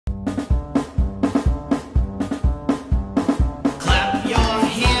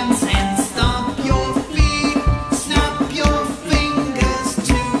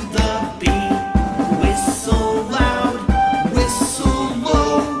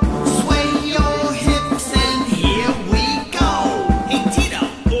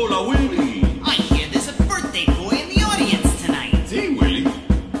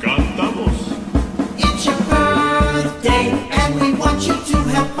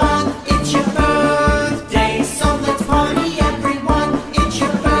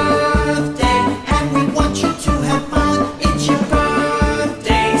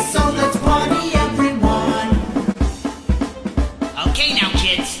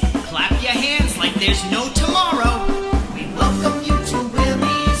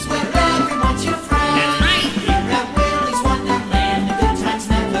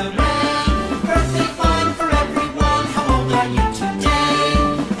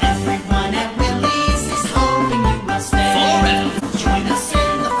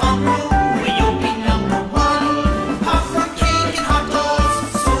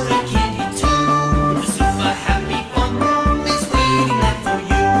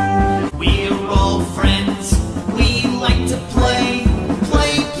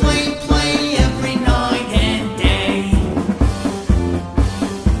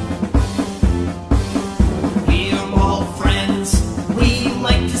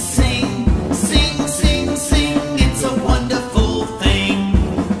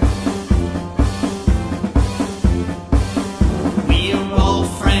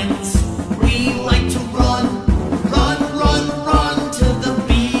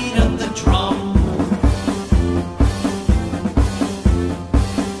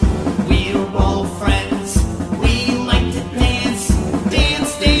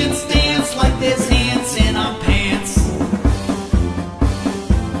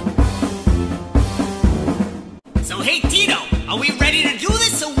Are we ready to do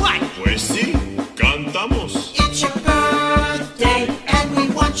this or what? Pues sí, cantamos. It's your birthday and we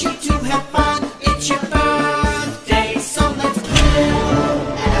want you to have fun. It's your birthday, so let's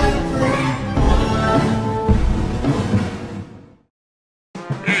grill everyone.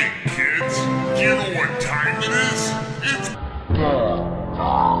 Hey kids, do you know what time it is? It's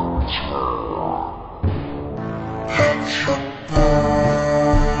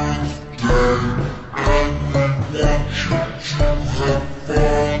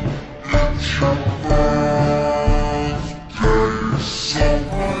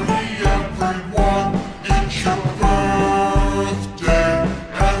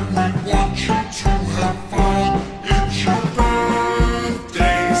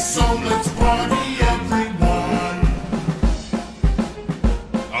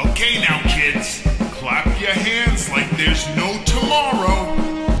okay now, kids. Clap your hands like there's no tomorrow.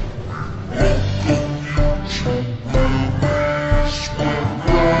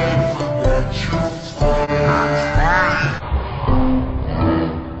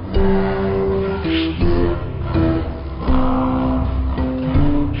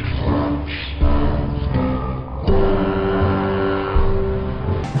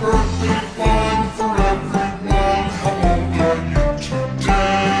 Birthday fun for everyone. How old are you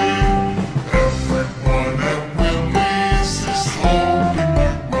today? Everyone at Willy's is hoping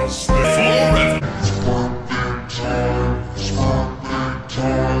you will stay forever. It's birthday time, it's birthday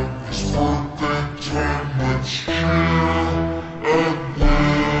time, it's birthday time. Let's chill at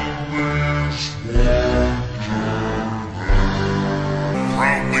Willy's Wonderland.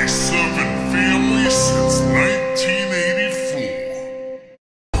 Proudly serving families since 1984.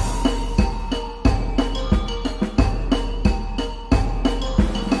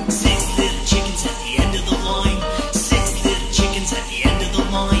 Six little chickens at the end of the line. Six little chickens at the end of the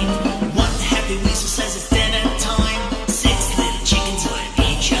line. One happy weasel says it's dinner time. Six little chickens will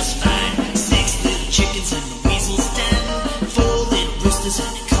be just fine. Six little chickens in the weasel's den. Four little roosters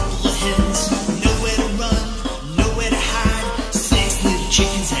and a couple of hens. Nowhere to run, nowhere to hide. Six little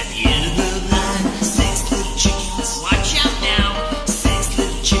chickens at the end of the line. Six little chickens, watch out now. Six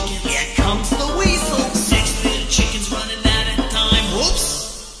little chickens, here comes the weasel. Six little chickens running out of time. Whoops!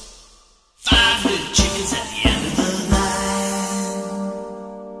 Five little chickens at the end of the line.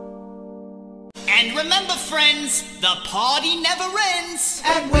 And remember, friends, the party never ends.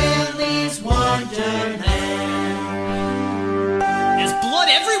 At Willy's Wonderland. There's blood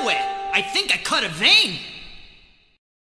everywhere. I think I cut a vein.